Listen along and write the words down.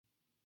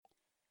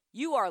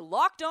You are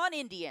Locked On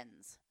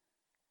Indians,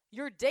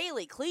 your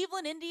daily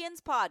Cleveland Indians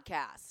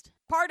podcast.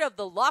 Part of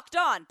the Locked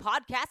On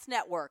Podcast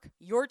Network,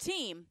 your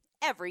team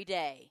every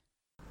day.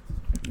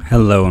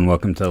 Hello and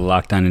welcome to the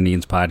Locked On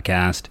Indians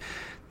podcast.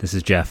 This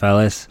is Jeff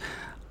Ellis.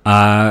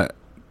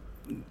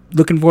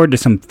 Looking forward to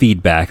some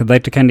feedback. I'd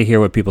like to kind of hear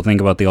what people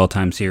think about the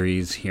all-time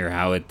series, hear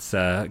how it's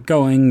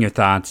going, your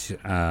thoughts,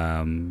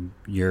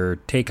 your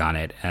take on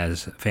it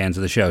as fans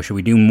of the show. Should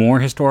we do more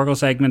historical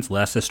segments,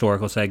 less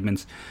historical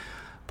segments?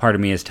 Part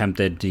of me is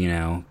tempted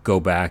to, go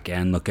back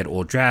and look at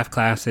old draft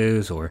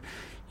classes or,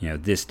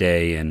 this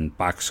day in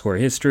box score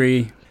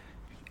history.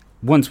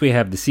 Once we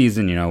have the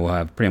season, we'll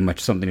have pretty much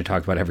something to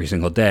talk about every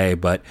single day,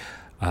 but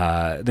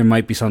there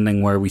might be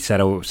something where we set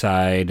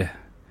aside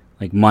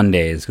like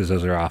Mondays, because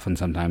those are often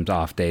sometimes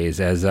off days,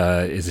 as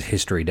is a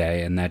history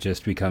day, and that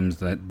just becomes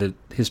the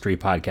history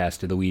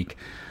podcast of the week.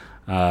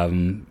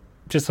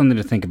 Just something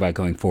to think about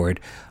going forward.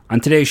 On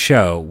today's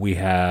show, we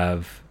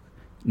have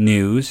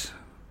news,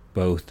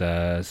 both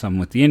some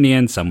with the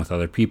Indians, some with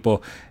other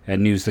people,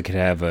 and news that could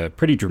have a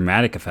pretty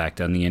dramatic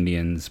effect on the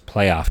Indians'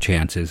 playoff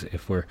chances,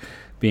 if we're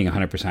being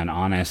 100%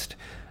 honest.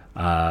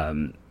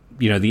 The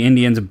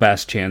Indians'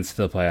 best chance to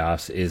the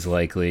playoffs is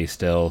likely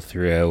still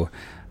through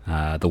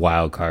the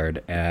wild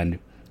card, and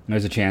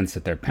there's a chance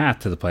that their path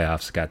to the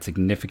playoffs got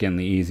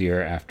significantly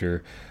easier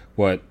after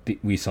what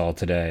we saw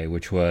today,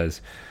 which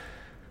was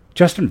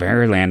Justin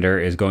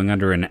Verlander is going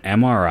under an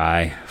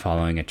MRI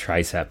following a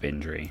tricep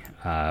injury.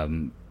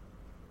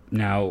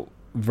 Now,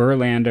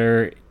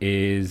 Verlander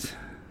is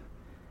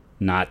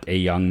not a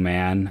young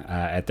man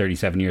at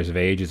 37 years of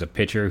age, is a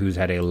pitcher who's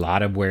had a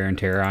lot of wear and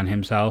tear on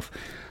himself.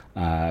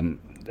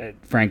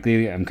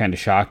 Frankly, I'm kind of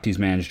shocked he's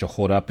managed to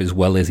hold up as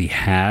well as he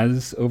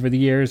has over the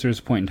years. There's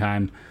a point in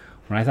time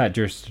when I thought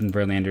Justin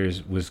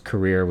Verlander's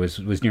career was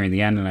nearing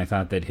the end, and I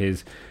thought that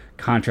his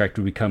contract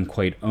would become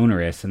quite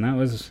onerous, and that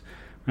was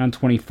around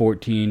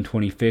 2014,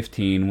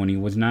 2015, when he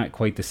was not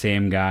quite the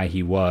same guy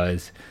he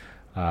was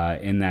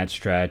in that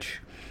stretch.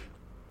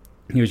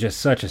 He was just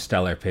such a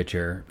stellar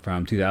pitcher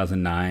from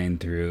 2009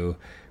 through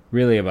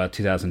really about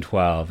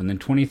 2012. And then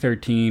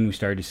 2013, we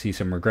started to see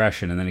some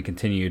regression, and then it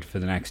continued for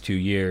the next 2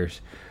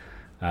 years.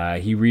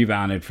 He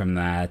rebounded from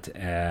that,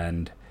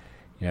 and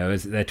it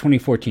was that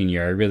 2014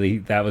 year.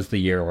 That was the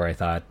year where I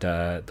thought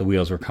the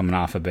wheels were coming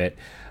off a bit.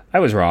 I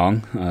was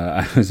wrong.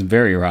 I was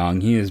very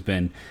wrong. He has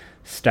been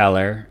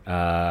stellar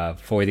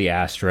for the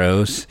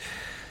Astros.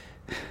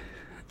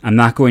 I'm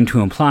not going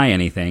to imply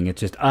anything.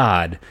 It's just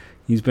odd.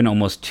 He's been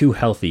almost too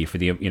healthy for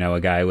a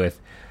guy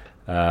with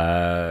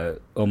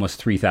almost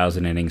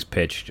 3,000 innings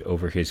pitched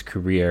over his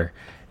career.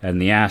 And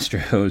the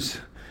Astros,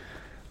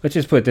 let's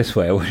just put it this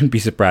way, I wouldn't be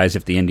surprised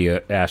if the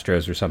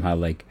Astros were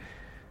somehow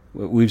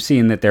we've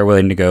seen that they're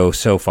willing to go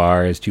so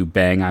far as to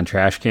bang on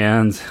trash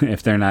cans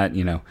if they're not,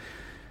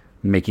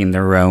 making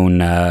their own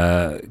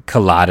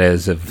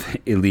coladas of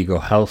illegal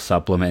health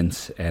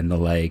supplements and the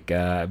like.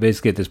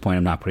 Basically, at this point,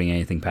 I'm not putting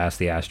anything past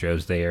the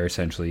Astros. They are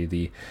essentially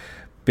the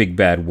big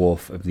bad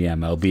wolf of the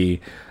MLB.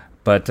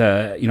 But,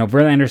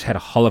 Verlander's had a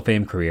Hall of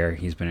Fame career.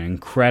 He's been an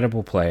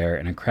incredible player,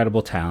 an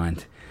incredible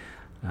talent.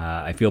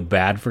 I feel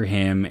bad for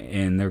him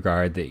in the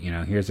regard that,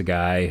 here's a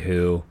guy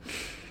who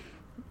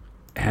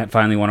had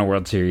finally won a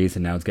World Series,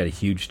 and now it's got a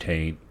huge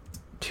taint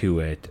to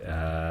it.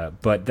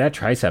 But that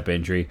tricep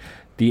injury,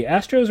 the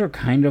Astros were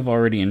kind of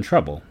already in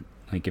trouble.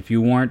 If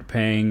you weren't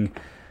paying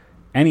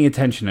any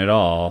attention at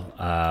all,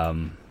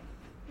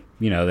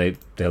 they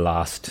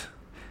lost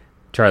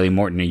Charlie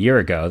Morton a year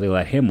ago. They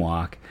let him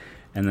walk.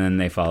 And then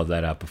they followed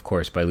that up, of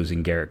course, by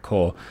losing Garrett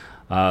Cole.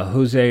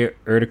 Jose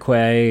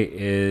Urquidy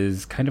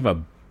is kind of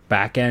a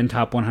back-end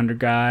top 100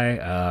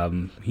 guy.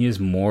 He is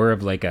more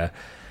of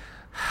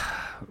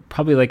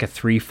probably a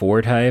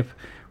 3-4 type.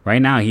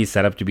 Right now, he's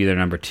set up to be their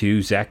number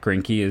 2. Zach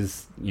Greinke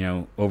is,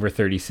 over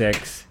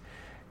 36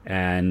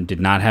 and did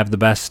not have the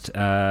best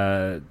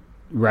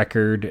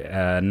record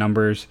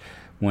numbers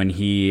when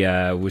he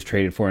was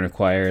traded for and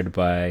acquired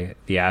by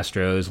the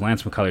Astros.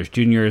 Lance McCullers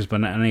Jr. has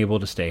been unable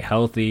to stay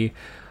healthy.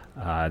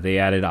 They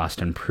added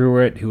Austin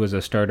Pruitt, who was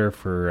a starter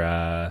for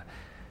why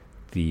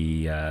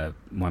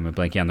am I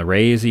blanking on the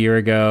Rays a year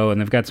ago, and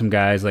they've got some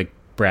guys like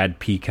Brad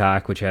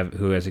Peacock,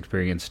 who has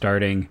experience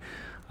starting.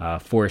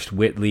 Forrest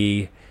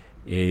Whitley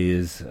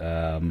is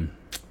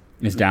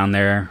down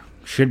there,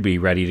 should be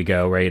ready to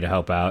go, ready to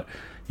help out.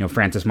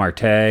 Francis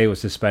Marte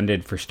was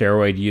suspended for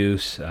steroid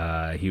use.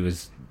 He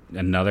was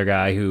another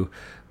guy who,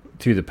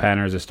 through the pen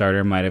or as a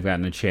starter, might have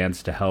gotten a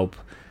chance to help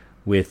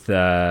with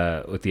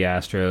the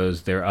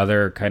Astros. There are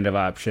other kind of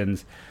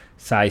options.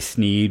 Cy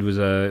Sneed was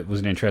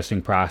an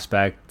interesting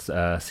prospect.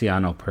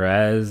 Ciano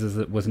Perez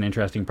was an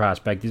interesting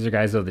prospect. These are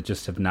guys, though, that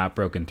just have not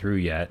broken through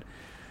yet.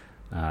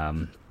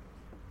 I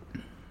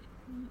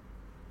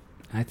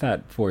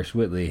thought Forrest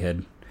Whitley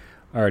had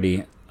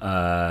already...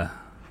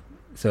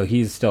 so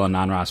he's still a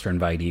non-roster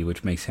invitee,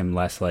 which makes him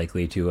less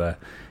likely to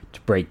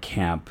break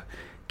camp.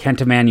 Kent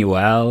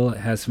Emanuel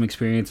has some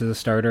experience as a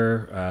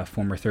starter,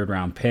 former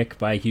third-round pick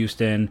by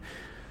Houston.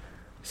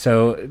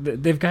 So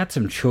they've got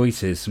some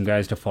choices, some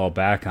guys to fall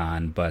back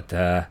on, but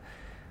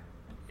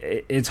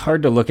it's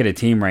hard to look at a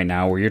team right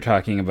now where you're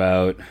talking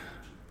about.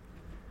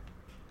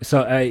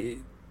 So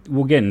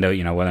we'll get into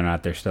whether or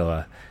not they're still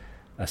a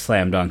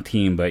slam dunk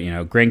team, but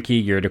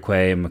Greinke,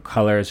 Urdiquay,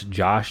 McCullers,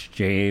 Josh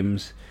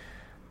James,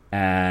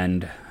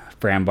 and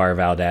Frambar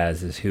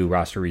Valdez is who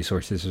Roster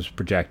Resources is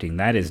projecting.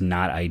 That is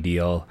not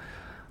ideal.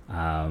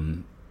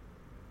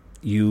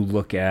 You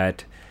look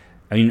at,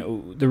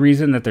 the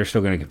reason that they're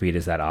still going to compete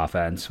is that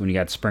offense. When you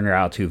got Springer,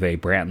 Altuve,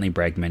 Brantley,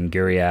 Bregman,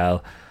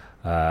 Gurriel,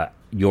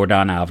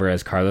 Yordan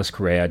Alvarez, Carlos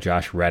Correa,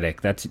 Josh Reddick,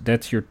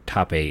 that's your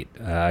top 8.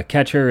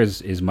 Catcher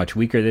is much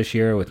weaker this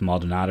year with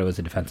Maldonado as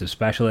a defensive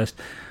specialist.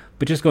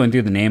 But just going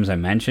through the names I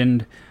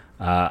mentioned,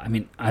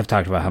 I've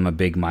talked about how I'm a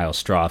big Miles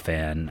Straw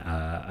fan.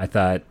 I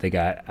thought they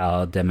got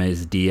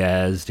Aldemez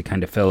Diaz to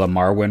kind of fill a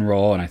Marwin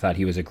role, and I thought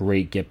he was a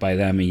great get by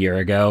them a year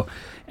ago.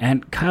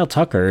 And Kyle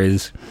Tucker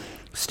is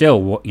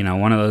still,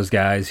 one of those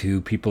guys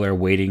who people are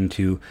waiting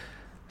to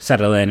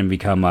settle in and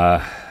become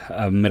a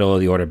middle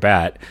of the order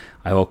bat.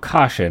 I will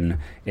caution,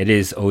 it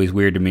is always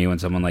weird to me when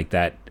someone like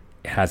that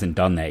hasn't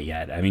done that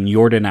yet.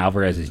 Yordan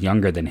Alvarez is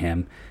younger than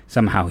him.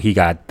 Somehow he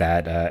got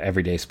that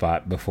everyday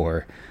spot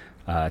before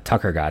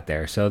Tucker got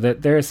there. So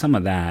there is some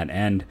of that.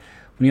 And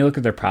when you look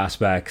at their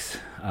prospects,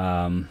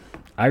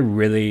 I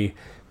really,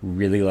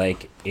 really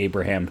like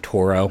Abraham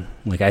Toro.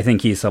 I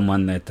think he's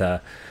someone that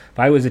if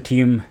I was a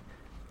team,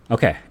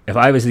 if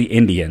I was the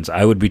Indians,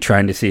 I would be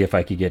trying to see if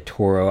I could get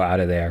Toro out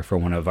of there for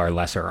one of our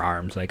lesser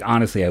arms.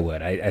 Honestly, I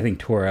would. I think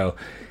Toro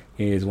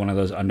is one of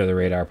those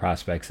under-the-radar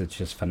prospects that's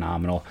just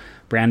phenomenal.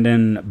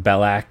 Brandon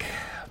Bielak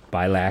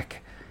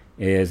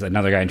is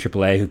another guy in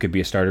AAA who could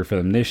be a starter for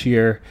them this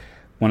year.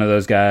 One of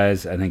those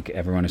guys I think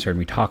everyone has heard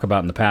me talk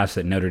about in the past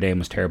that Notre Dame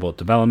was terrible at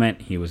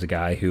development. He was a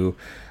guy who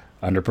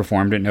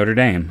underperformed at Notre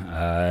Dame,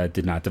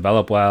 did not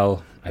develop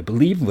well. I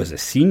believe was a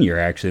senior,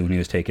 actually, when he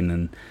was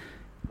taken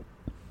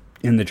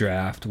in the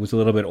draft. Was a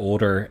little bit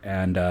older,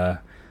 and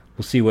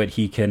we'll see what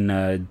he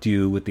can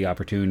do with the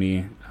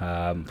opportunity,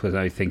 because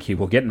I think he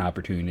will get an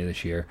opportunity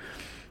this year.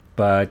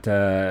 But,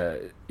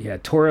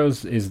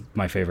 Toro's is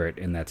my favorite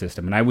in that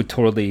system, and I would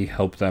totally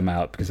help them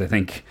out, because I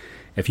think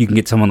if you can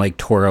get someone like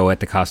Toro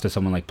at the cost of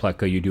someone like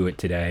Pletka, you do it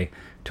today,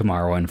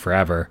 tomorrow, and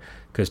forever,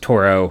 because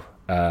Toro,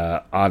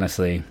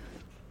 honestly,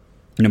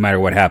 no matter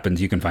what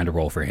happens, you can find a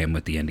role for him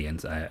with the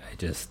Indians. I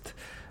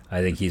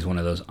think he's one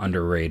of those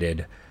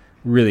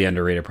really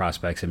underrated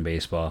prospects in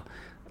baseball.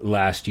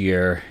 Last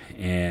year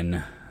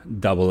in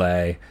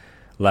AA,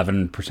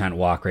 11%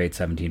 walk rate,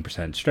 17%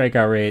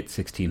 strikeout rate,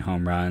 16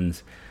 home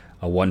runs,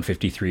 a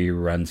 153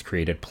 runs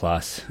created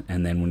plus,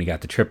 and then when he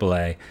got to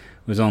AAA, it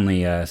was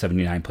only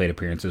 79 plate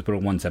appearances, but a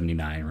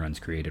 179 runs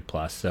created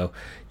plus. So,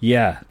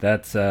 yeah,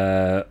 that's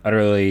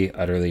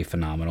utterly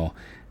phenomenal,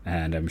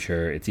 and I'm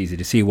sure it's easy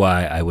to see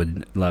why I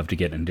would love to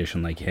get an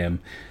addition like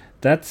him.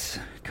 That's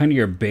kind of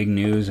your big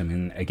news.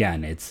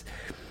 Again, it's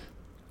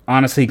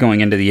honestly going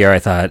into the year, I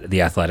thought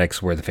the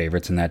Athletics were the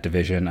favorites in that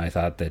division. I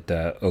thought that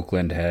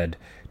Oakland had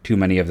too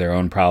many of their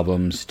own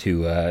problems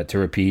to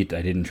repeat.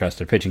 I didn't trust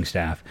their pitching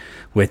staff.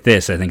 With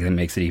this, I think that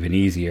makes it even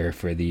easier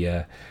for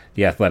the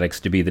Athletics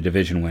to be the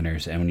division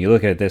winners. And when you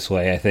look at it this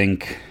way,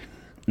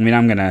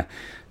 I'm going to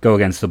go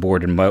against the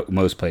board in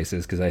most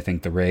places, because I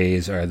think the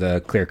Rays are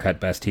the clear-cut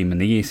best team in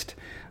the East.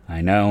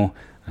 I know,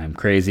 I'm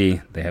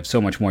crazy. They have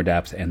so much more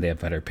depth, and they have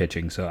better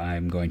pitching, so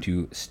I'm going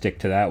to stick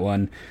to that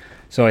one.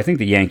 So I think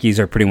the Yankees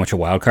are pretty much a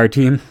wild card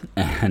team,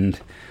 and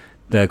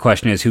the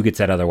question is who gets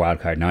that other wild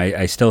card. Now,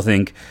 I still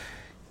think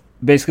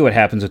basically what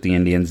happens with the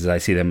Indians is I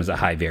see them as a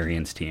high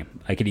variance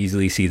team. I could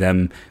easily see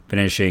them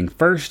finishing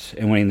first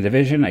and winning the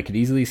division. I could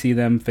easily see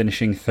them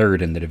finishing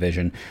third in the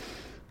division.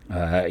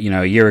 A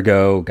year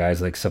ago,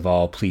 guys like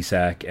Savall,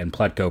 Plesac, and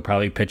Pletka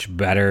probably pitched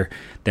better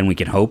than we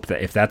can hope.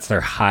 That if that's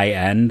their high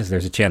end,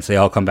 there's a chance they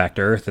all come back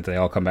to earth. If they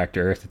all come back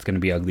to earth, it's going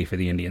to be ugly for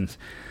the Indians.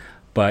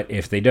 But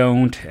if they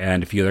don't,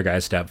 and a few other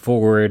guys step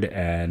forward,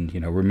 and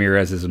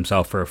Ramirez is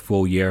himself for a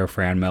full year,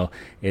 Franmil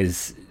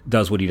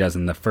does what he does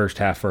in the first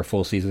half for a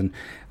full season,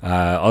 all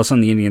of a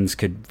sudden the Indians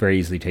could very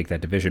easily take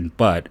that division.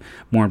 But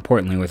more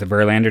importantly, with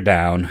Verlander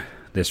down,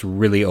 this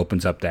really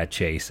opens up that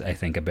chase, I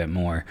think, a bit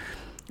more.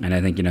 And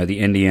I think the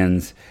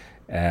Indians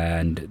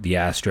and the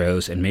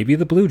Astros and maybe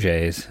the Blue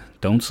Jays,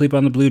 don't sleep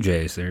on the Blue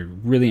Jays. They're a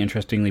really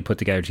interestingly put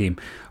together team,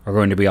 are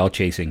going to be all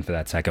chasing for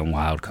that second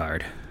wild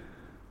card.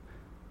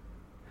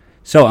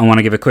 So I want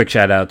to give a quick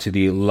shout out to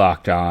the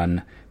Locked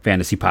On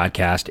Fantasy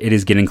Podcast. It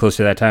is getting close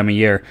to that time of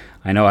year.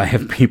 I know I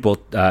have people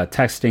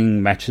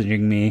texting,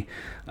 messaging me,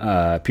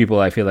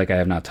 people I feel like I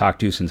have not talked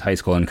to since high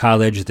school and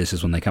college. This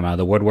is when they come out of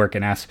the woodwork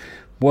and ask,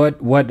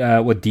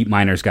 what deep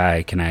minors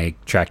guy can I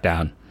track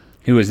down?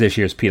 Who is this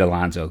year's Pete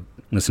Alonso?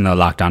 Listen to the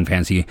Locked On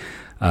Fantasy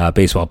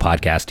Baseball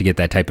Podcast to get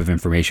that type of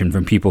information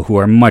from people who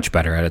are much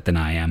better at it than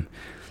I am.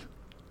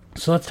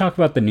 So let's talk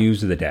about the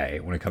news of the day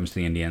when it comes to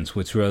the Indians,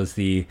 which was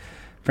the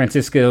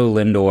Francisco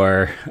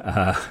Lindor,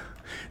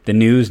 the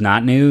news,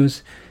 not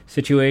news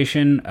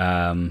situation,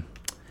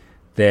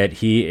 that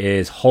he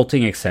is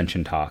halting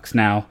extension talks.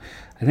 Now,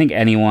 I think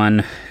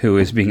anyone who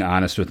is being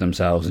honest with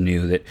themselves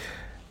knew that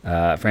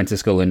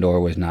Francisco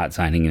Lindor was not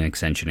signing an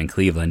extension in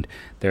Cleveland.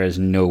 There is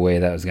no way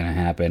that was going to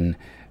happen.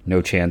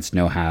 No chance,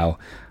 no how.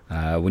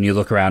 When you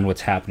look around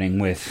what's happening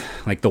with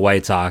like the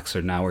White Sox,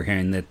 or now we're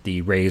hearing that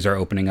the Rays are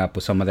opening up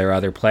with some of their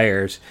other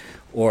players,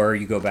 or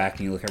you go back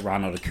and you look at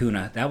Ronald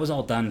Acuna, that was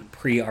all done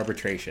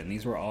pre-arbitration.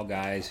 These were all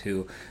guys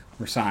who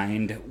were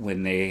signed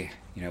when they,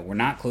 were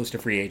not close to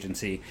free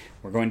agency.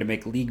 We're going to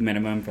make league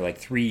minimum for like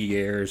 3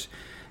 years,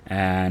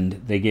 and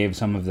they gave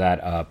some of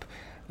that up.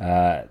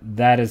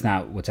 That is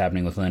not what's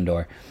happening with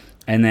Lindor.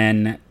 And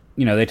then,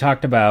 they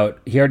talked about,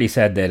 he already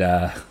said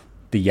that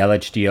the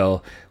Yelich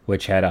deal,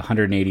 which had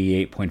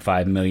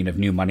 $188.5 million of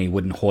new money,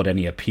 wouldn't hold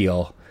any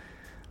appeal.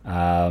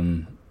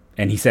 And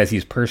he says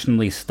he's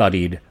personally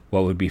studied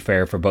what would be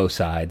fair for both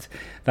sides.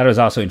 That was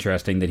also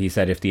interesting that he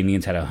said if the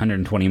Indians had a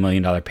 $120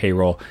 million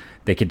payroll,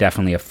 they could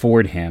definitely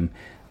afford him.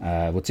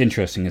 What's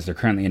interesting is they're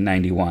currently at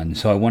 91,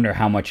 so I wonder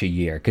how much a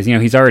year. Because,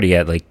 he's already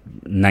at like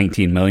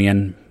 19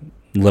 million,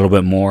 a little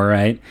bit more,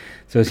 right?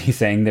 So is he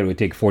saying that it would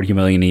take 40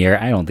 million a year?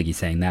 I don't think he's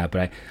saying that,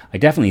 but I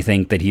definitely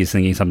think that he's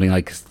thinking something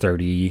like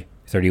 30,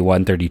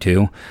 31,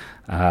 32.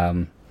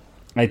 I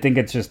think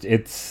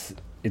it's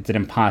an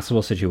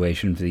impossible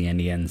situation for the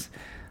Indians.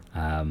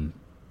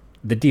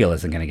 The deal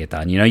isn't going to get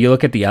done. You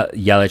look at the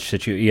Yelich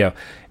situation,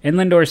 and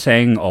Lindor's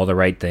saying all the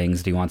right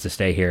things. He wants to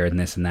stay here and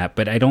this and that,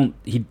 but I don't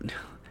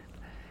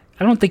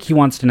think he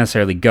wants to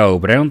necessarily go,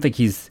 but I don't think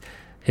his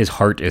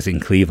heart is in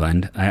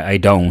Cleveland. I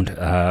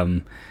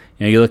don't.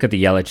 You look at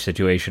the Yelich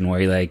situation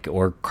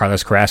or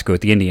Carlos Carrasco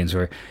with the Indians,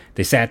 where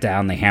they sat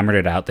down, they hammered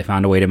it out, they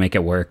found a way to make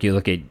it work. You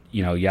look at,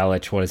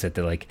 Yelich, what is it,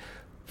 like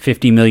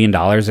 $50 million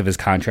of his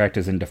contract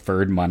is in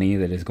deferred money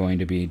that is going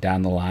to be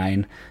down the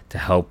line to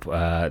help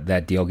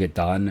that deal get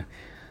done.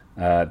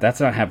 That's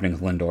not happening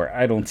with Lindor.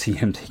 I don't see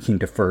him taking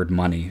deferred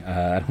money.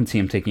 I don't see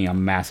him taking a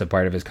massive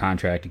part of his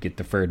contract to get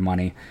deferred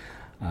money.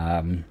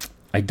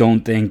 I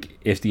don't think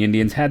if the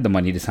Indians had the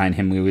money to sign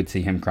him, we would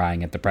see him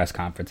crying at the press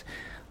conference.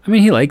 I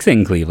mean, he likes it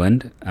in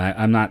Cleveland.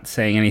 I'm not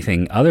saying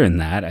anything other than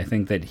that. I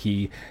think that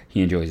he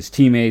enjoys his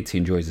teammates. He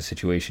enjoys the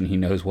situation. He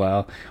knows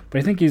well. But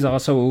I think he's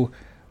also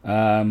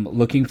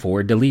looking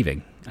forward to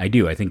leaving. I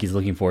do. I think he's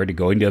looking forward to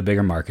going to a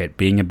bigger market,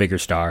 being a bigger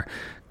star,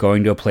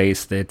 going to a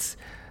place that's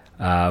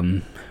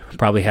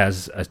probably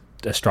has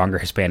a stronger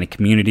Hispanic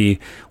community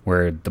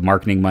where the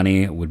marketing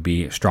money would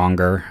be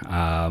stronger.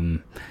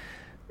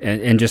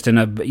 And just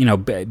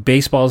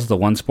baseball is the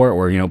one sport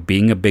where,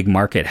 being a big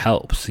market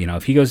helps.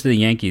 If he goes to the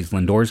Yankees,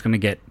 Lindor's going to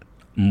get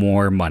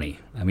more money.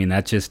 I mean,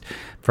 that's just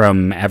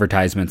from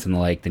advertisements and the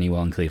like than he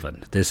will in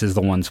Cleveland. This is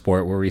the one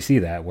sport where we see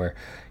that, where,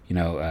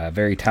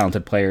 very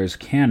talented players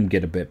can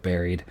get a bit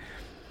buried.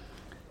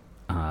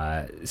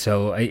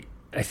 So I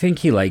think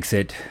he likes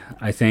it.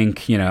 I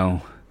think,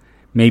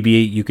 maybe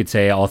you could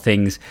say all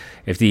things,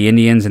 if the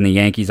Indians and the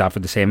Yankees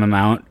offered the same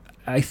amount,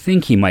 I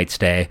think he might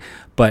stay.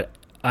 But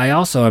I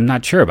also am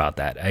not sure about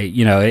that.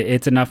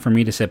 It's enough for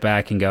me to sit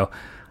back and go,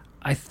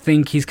 I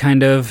think he's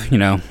kind of,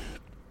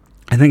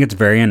 I think it's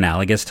very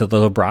analogous to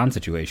the LeBron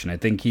situation. I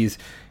think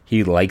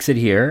he likes it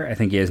here. I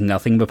think he has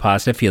nothing but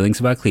positive feelings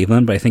about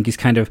Cleveland, but I think he's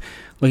kind of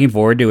looking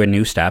forward to a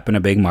new step in a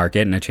big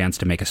market and a chance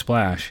to make a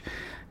splash.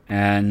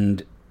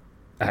 And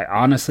I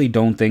honestly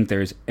don't think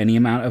there's any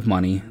amount of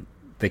money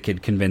that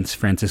could convince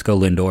Francisco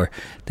Lindor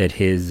that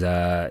his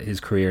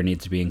career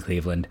needs to be in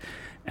Cleveland.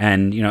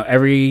 And,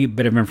 every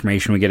bit of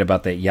information we get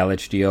about that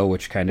Yelich deal,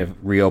 which kind of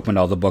reopened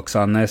all the books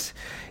on this,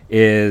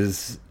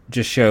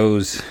 just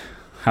shows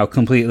how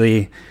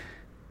completely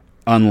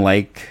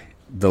unlike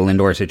the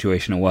Lindor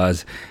situation it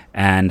was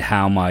and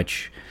how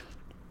much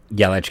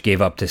Yelich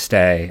gave up to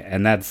stay.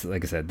 And that's,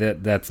 like I said,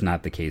 that's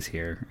not the case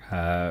here.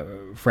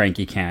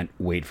 Frankie can't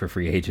wait for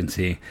free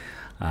agency.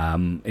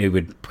 It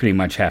would pretty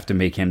much have to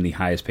make him the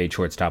highest paid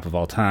shortstop of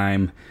all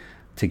time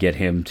to get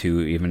him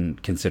to even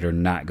consider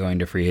not going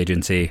to free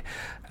agency.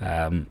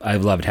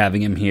 I've loved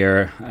having him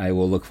here. I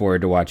will look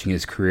forward to watching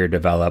his career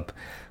develop,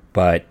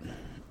 but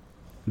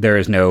there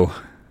is no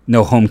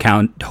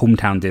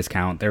hometown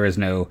discount. There is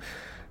no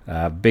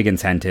big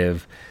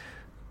incentive.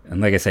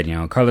 And like I said,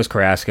 Carlos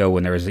Carrasco,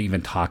 when there was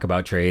even talk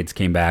about trades,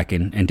 came back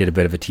and did a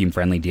bit of a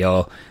team-friendly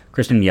deal.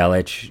 Christian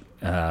Yelich,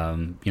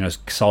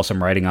 saw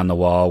some writing on the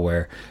wall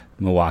where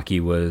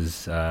Milwaukee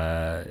was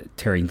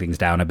tearing things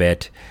down a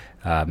bit,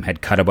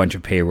 had cut a bunch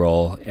of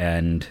payroll,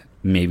 and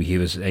maybe he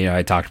was,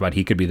 I talked about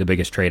he could be the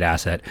biggest trade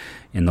asset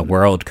in the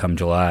world come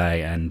July,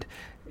 and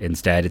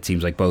instead it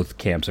seems like both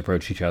camps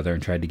approached each other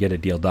and tried to get a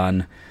deal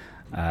done.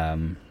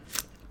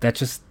 That's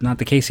just not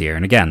the case here.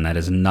 And again, that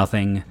is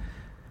nothing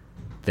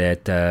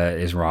that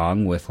is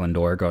wrong with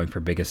Lindor going for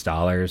biggest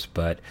dollars,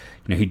 but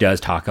he does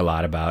talk a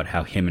lot about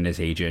how him and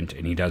his agent,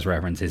 and he does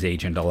reference his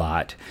agent a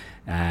lot.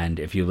 And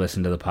if you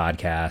listen to the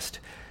podcast,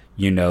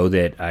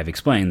 that I've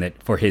explained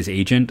that for his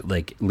agent,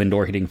 like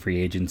Lindor hitting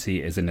free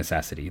agency is a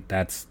necessity.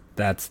 That's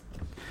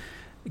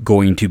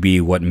going to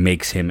be what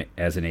makes him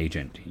as an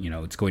agent.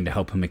 It's going to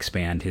help him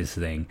expand his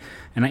thing.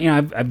 And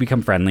I've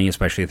become friendly,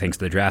 especially thanks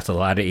to the draft. A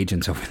lot of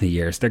agents over the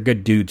years, they're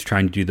good dudes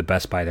trying to do the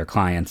best by their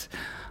clients.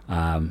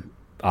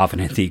 often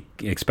at the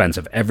expense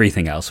of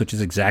everything else, which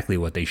is exactly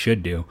what they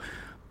should do.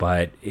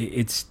 But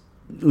it's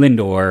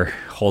Lindor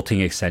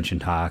halting extension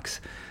talks.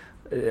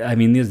 I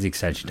mean, these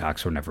extension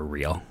talks were never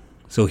real.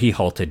 So he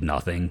halted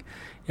nothing.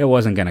 It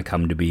wasn't going to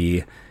come to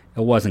be.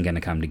 It wasn't going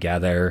to come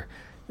together.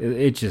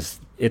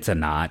 It's a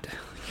knot.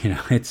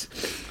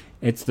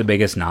 It's the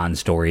biggest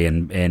non-story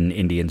in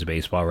Indians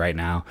baseball right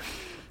now.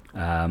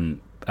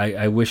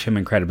 I wish him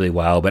incredibly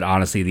well, but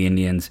honestly, the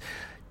Indians'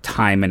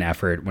 time and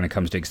effort when it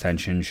comes to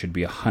extension should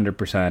be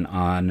 100%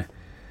 on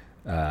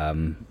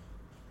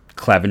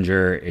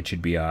Clevenger. It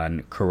should be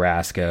on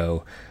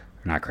Carrasco.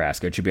 Not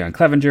Carrasco. It should be on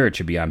Clevenger. It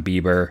should be on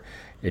Bieber.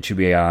 It should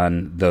be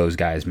on those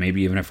guys,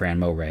 maybe even a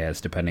Franmil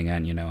Reyes, depending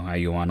on, how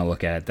you want to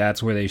look at it.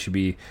 That's where they should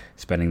be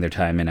spending their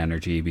time and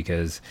energy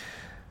because,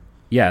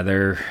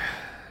 Lindor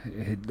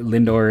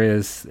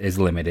is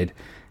limited,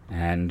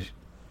 and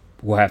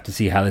we'll have to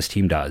see how this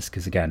team does.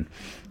 Because, again,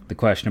 the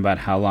question about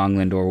how long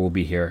Lindor will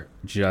be here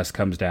just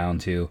comes down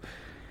to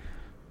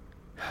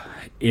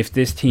if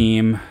this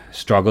team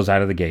struggles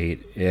out of the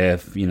gate,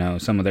 if,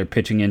 some of their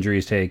pitching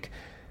injuries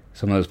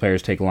some of those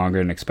players take longer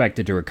than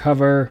expected to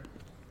recover,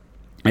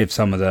 if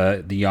some of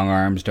the young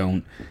arms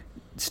don't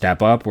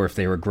step up, or if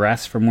they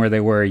regress from where they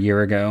were a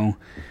year ago,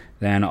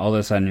 then all of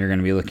a sudden you're going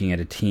to be looking at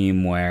a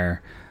team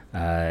where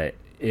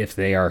if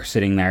they are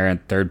sitting there in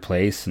third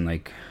place and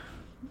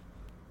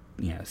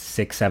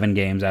 6-7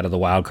 games out of the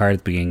wild card at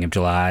the beginning of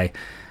July,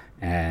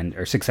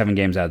 or 6-7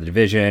 games out of the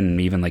division,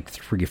 and even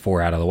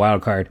 3-4 out of the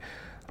wild card,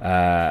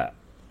 I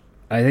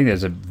think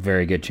there's a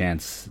very good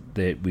chance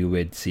that we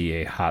would see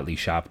a hotly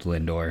shopped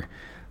Lindor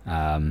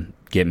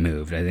get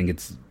moved. I think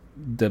it's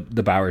the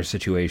Bauer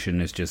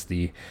situation is just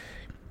the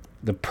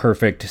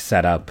perfect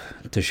setup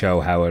to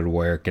show how it would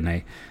work, and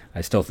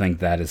I still think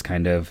that is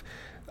kind of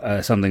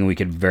something we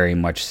could very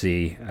much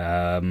see.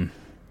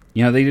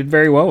 They did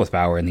very well with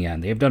Bauer in the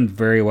end. They have done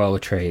very well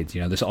with trades.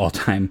 This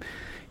all-time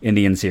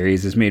Indian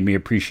series has made me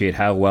appreciate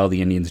how well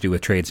the Indians do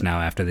with trades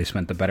now after they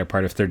spent the better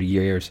part of 30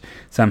 years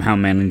somehow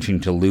managing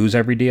to lose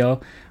every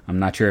deal. I'm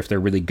not sure if they're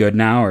really good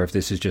now or if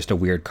this is just a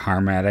weird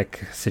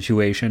karmatic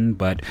situation,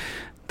 but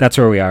that's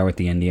where we are with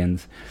the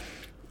Indians.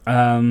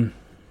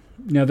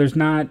 There's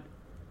not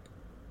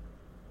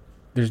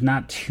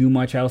too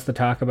much else to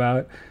talk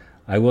about.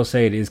 I will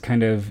say it is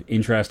kind of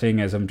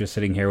interesting as I'm just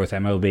sitting here with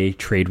MLB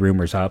trade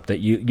rumors up that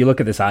you look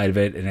at the side of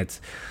it and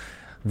it's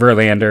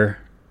Verlander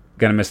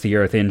going to miss the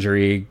year with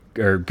injury,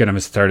 or going to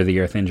miss the start of the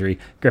year with injury.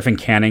 Griffin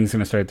Canning's going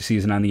to start the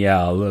season on the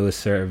IL. Luis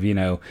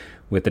Severino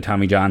with the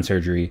Tommy John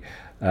surgery.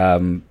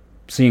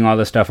 Seeing all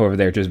this stuff over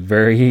there just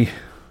very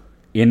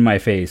in my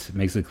face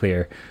makes it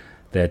clear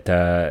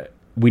that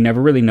we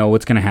never really know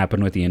what's going to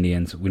happen with the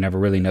Indians. We never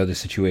really know the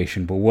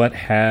situation. But what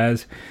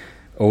has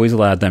always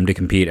allowed them to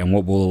compete and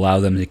what will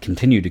allow them to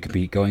continue to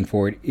compete going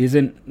forward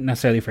isn't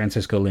necessarily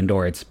Francisco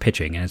Lindor. It's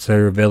pitching, and it's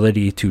their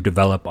ability to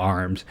develop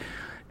arms.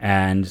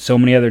 And so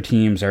many other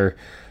teams are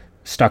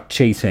stuck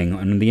chasing,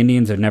 and the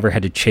Indians have never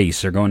had to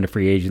chase or go into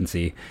free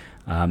agency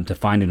to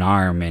find an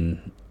arm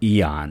in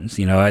eons.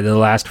 The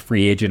last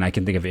free agent I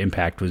can think of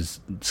impact was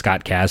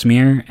Scott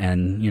Kazmir,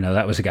 and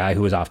that was a guy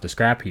who was off the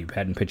scrap heap,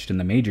 hadn't pitched in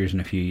the majors in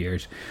a few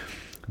years.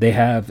 They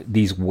have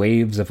these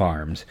waves of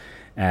arms,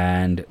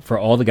 and for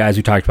all the guys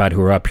we talked about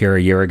who were up here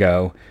a year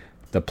ago,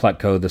 the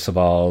Plutko, the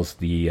Savals,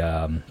 the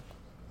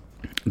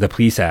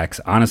Plesac's,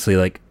 honestly,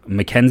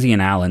 McKenzie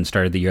and Allen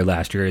started the year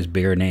last year as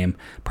bigger name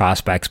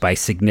prospects by a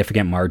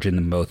significant margin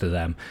than both of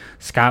them.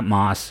 Scott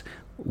Moss,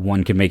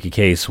 one could make a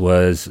case,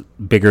 was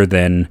bigger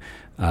than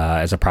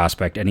as a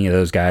prospect any of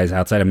those guys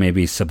outside of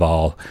maybe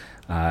Savall,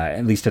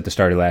 at least at the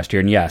start of last year.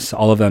 And yes,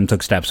 all of them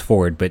took steps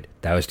forward, but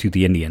that was to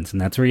the Indians,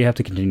 and that's where you have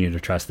to continue to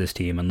trust this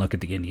team and look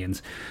at the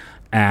Indians.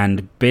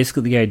 And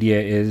basically the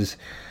idea is,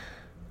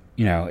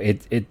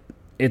 it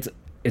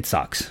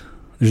sucks.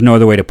 There's no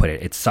other way to put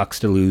it. It sucks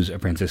to lose a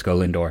Francisco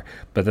Lindor.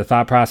 But the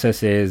thought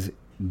process is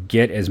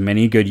get as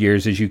many good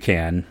years as you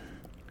can,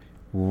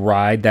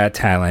 ride that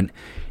talent,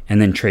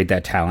 and then trade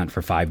that talent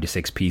for 5 to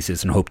 6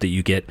 pieces and hope that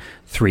you get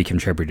 3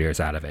 contributors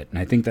out of it. And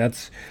I think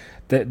that's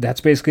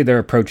basically their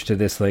approach to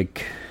this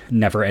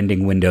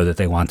never-ending window that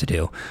they want to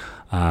do.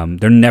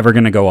 They're never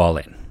going to go all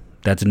in.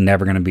 That's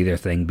never going to be their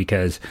thing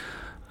because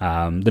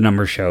the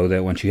numbers show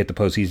that once you hit the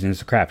postseason,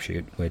 it's a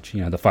crapshoot, which,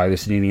 the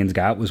farthest the Indians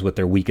got was with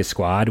their weakest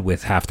squad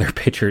with half their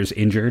pitchers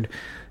injured.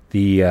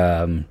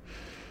 The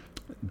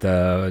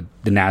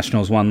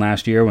Nationals won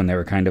last year when they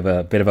were kind of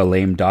a bit of a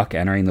lame duck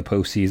entering the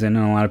postseason in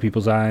a lot of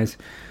people's eyes.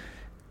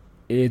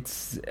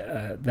 That's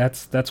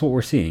what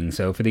we're seeing.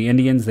 So for the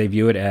Indians, they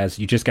view it as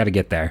you just got to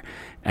get there.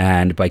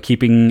 And by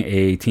keeping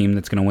a team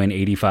that's going to win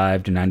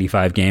 85 to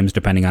 95 games,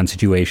 depending on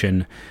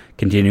situation,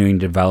 continuing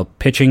to develop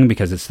pitching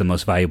because it's the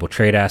most valuable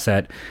trade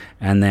asset.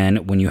 And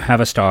then when you have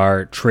a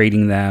star,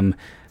 trading them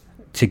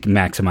to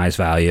maximize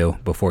value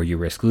before you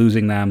risk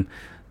losing them.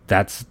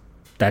 That's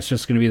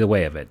just going to be the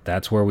way of it.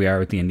 That's where we are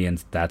with the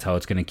Indians. That's how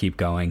it's going to keep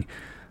going.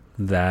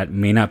 That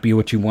may not be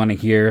what you want to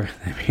hear.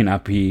 That may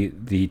not be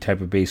the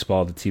type of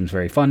baseball that seems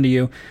very fun to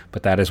you,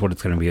 but that is what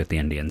it's going to be with the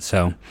Indians.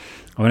 So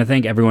I want to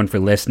thank everyone for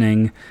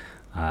listening.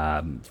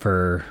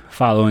 for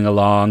following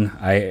along.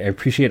 I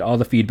appreciate all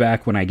the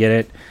feedback when I get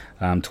it.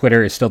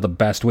 Twitter is still the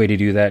best way to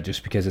do that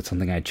just because it's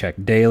something I check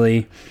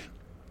daily.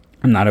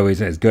 I'm not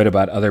always as good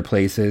about other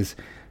places,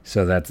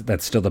 so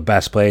that's still the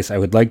best place. I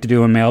would like to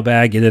do a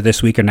mailbag either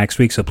this week or next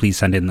week, so please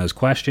send in those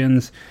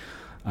questions.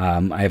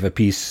 I have a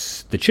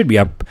piece that should be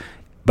up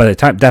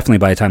definitely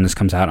by the time this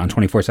comes out on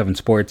 24/7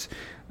 Sports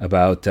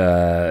about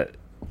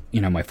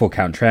my full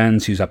count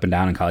trends, who's up and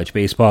down in college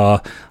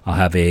baseball. I'll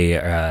have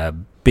a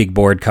big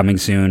board coming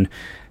soon,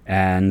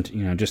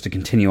 and just to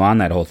continue on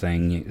that whole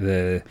thing,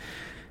 the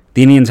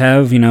Indians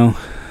have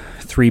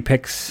 3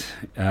 picks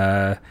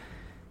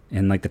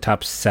in like the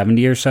top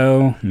 70 or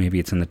so. Maybe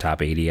it's in the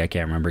top 80. I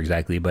can't remember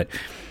exactly, but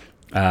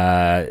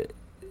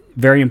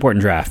very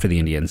important draft for the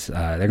Indians.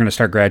 They're going to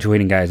start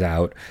graduating guys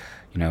out.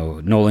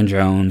 Nolan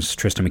Jones,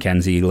 Tristan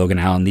McKenzie, Logan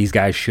Allen. These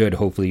guys should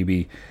hopefully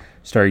be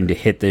starting to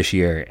hit this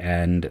year,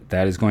 and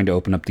that is going to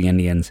open up the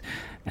Indians,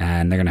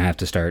 and they're going to have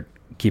to start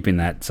keeping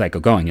that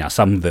cycle going. Now,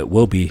 some of it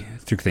will be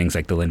through things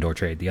like the Lindor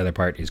trade. The other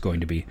part is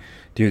going to be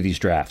through these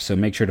drafts. So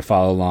make sure to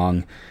follow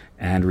along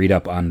and read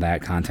up on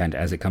that content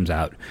as it comes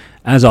out.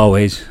 As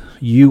always,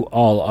 you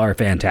all are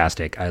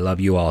fantastic. I love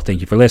you all. Thank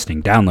you for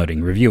listening,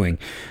 downloading, reviewing,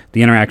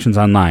 the interactions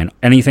online.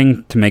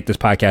 Anything to make this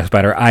podcast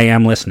better, I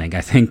am listening.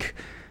 I think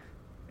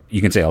you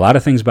can say a lot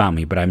of things about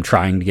me, but I'm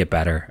trying to get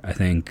better. I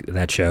think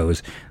that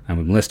shows.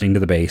 I'm listening to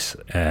the base,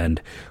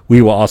 and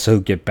we will also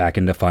get back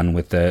into fun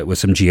with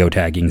some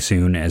geotagging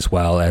soon, as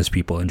well as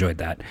people enjoyed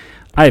that.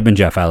 I have been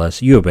Jeff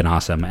Ellis. You have been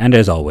awesome, and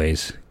as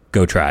always,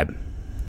 go Tribe.